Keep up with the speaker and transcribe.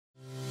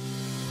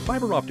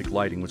Fiber optic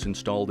lighting was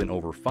installed in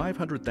over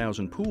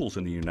 500,000 pools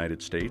in the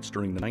United States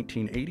during the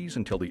 1980s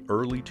until the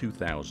early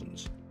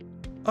 2000s.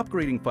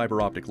 Upgrading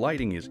fiber optic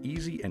lighting is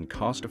easy and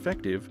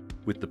cost-effective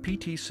with the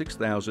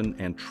PT-6000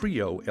 and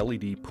Treo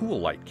LED pool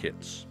light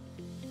kits.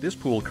 This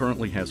pool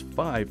currently has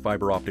 5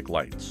 fiber optic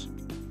lights.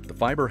 The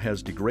fiber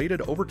has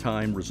degraded over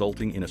time,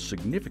 resulting in a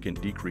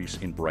significant decrease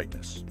in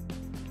brightness.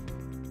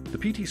 The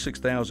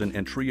PT-6000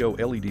 and Treo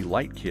LED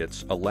light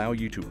kits allow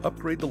you to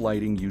upgrade the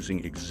lighting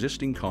using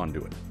existing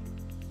conduit.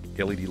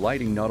 LED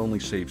lighting not only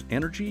saves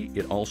energy,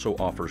 it also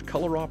offers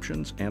color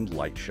options and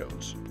light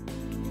shows.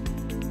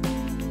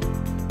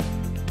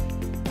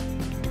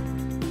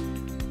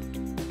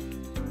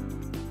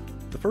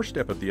 The first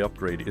step of the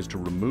upgrade is to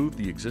remove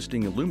the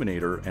existing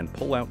illuminator and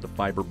pull out the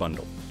fiber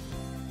bundle.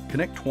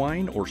 Connect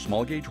twine or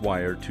small gauge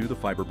wire to the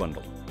fiber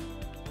bundle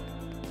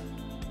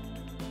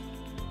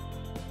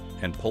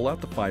and pull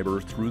out the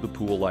fiber through the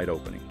pool light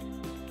opening.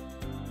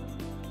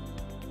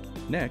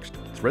 Next,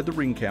 thread the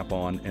ring cap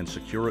on and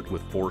secure it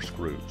with 4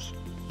 screws.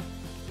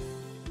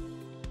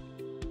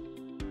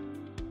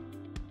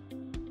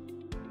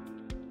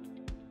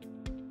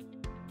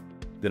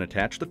 Then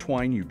attach the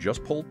twine you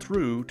just pulled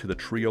through to the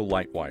Treo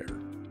light wire.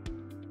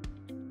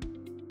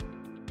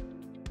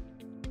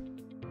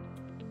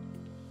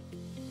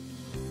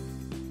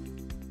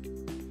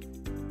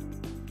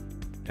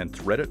 And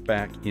thread it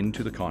back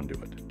into the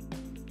conduit.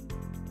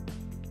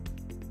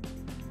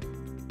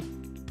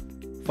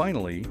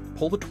 Finally,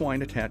 pull the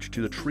twine attached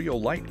to the Treo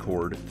light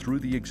cord through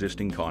the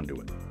existing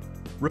conduit.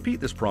 Repeat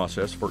this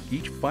process for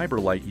each fiber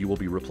light you will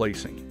be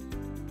replacing.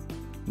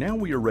 Now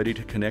we are ready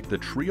to connect the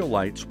Treo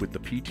lights with the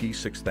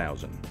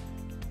PT-6000.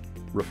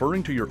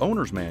 Referring to your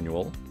owner's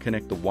manual,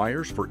 connect the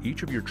wires for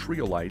each of your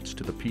Treo lights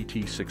to the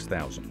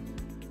PT-6000.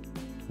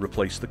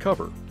 Replace the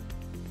cover.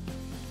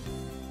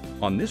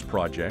 On this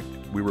project,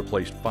 we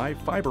replaced 5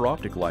 fiber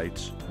optic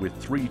lights with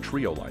 3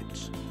 Treo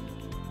lights.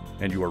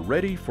 And you are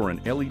ready for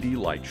an LED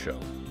light show.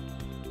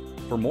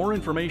 For more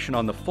information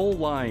on the full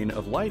line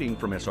of lighting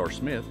from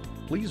S.R.Smith,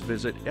 please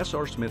visit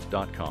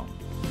srsmith.com.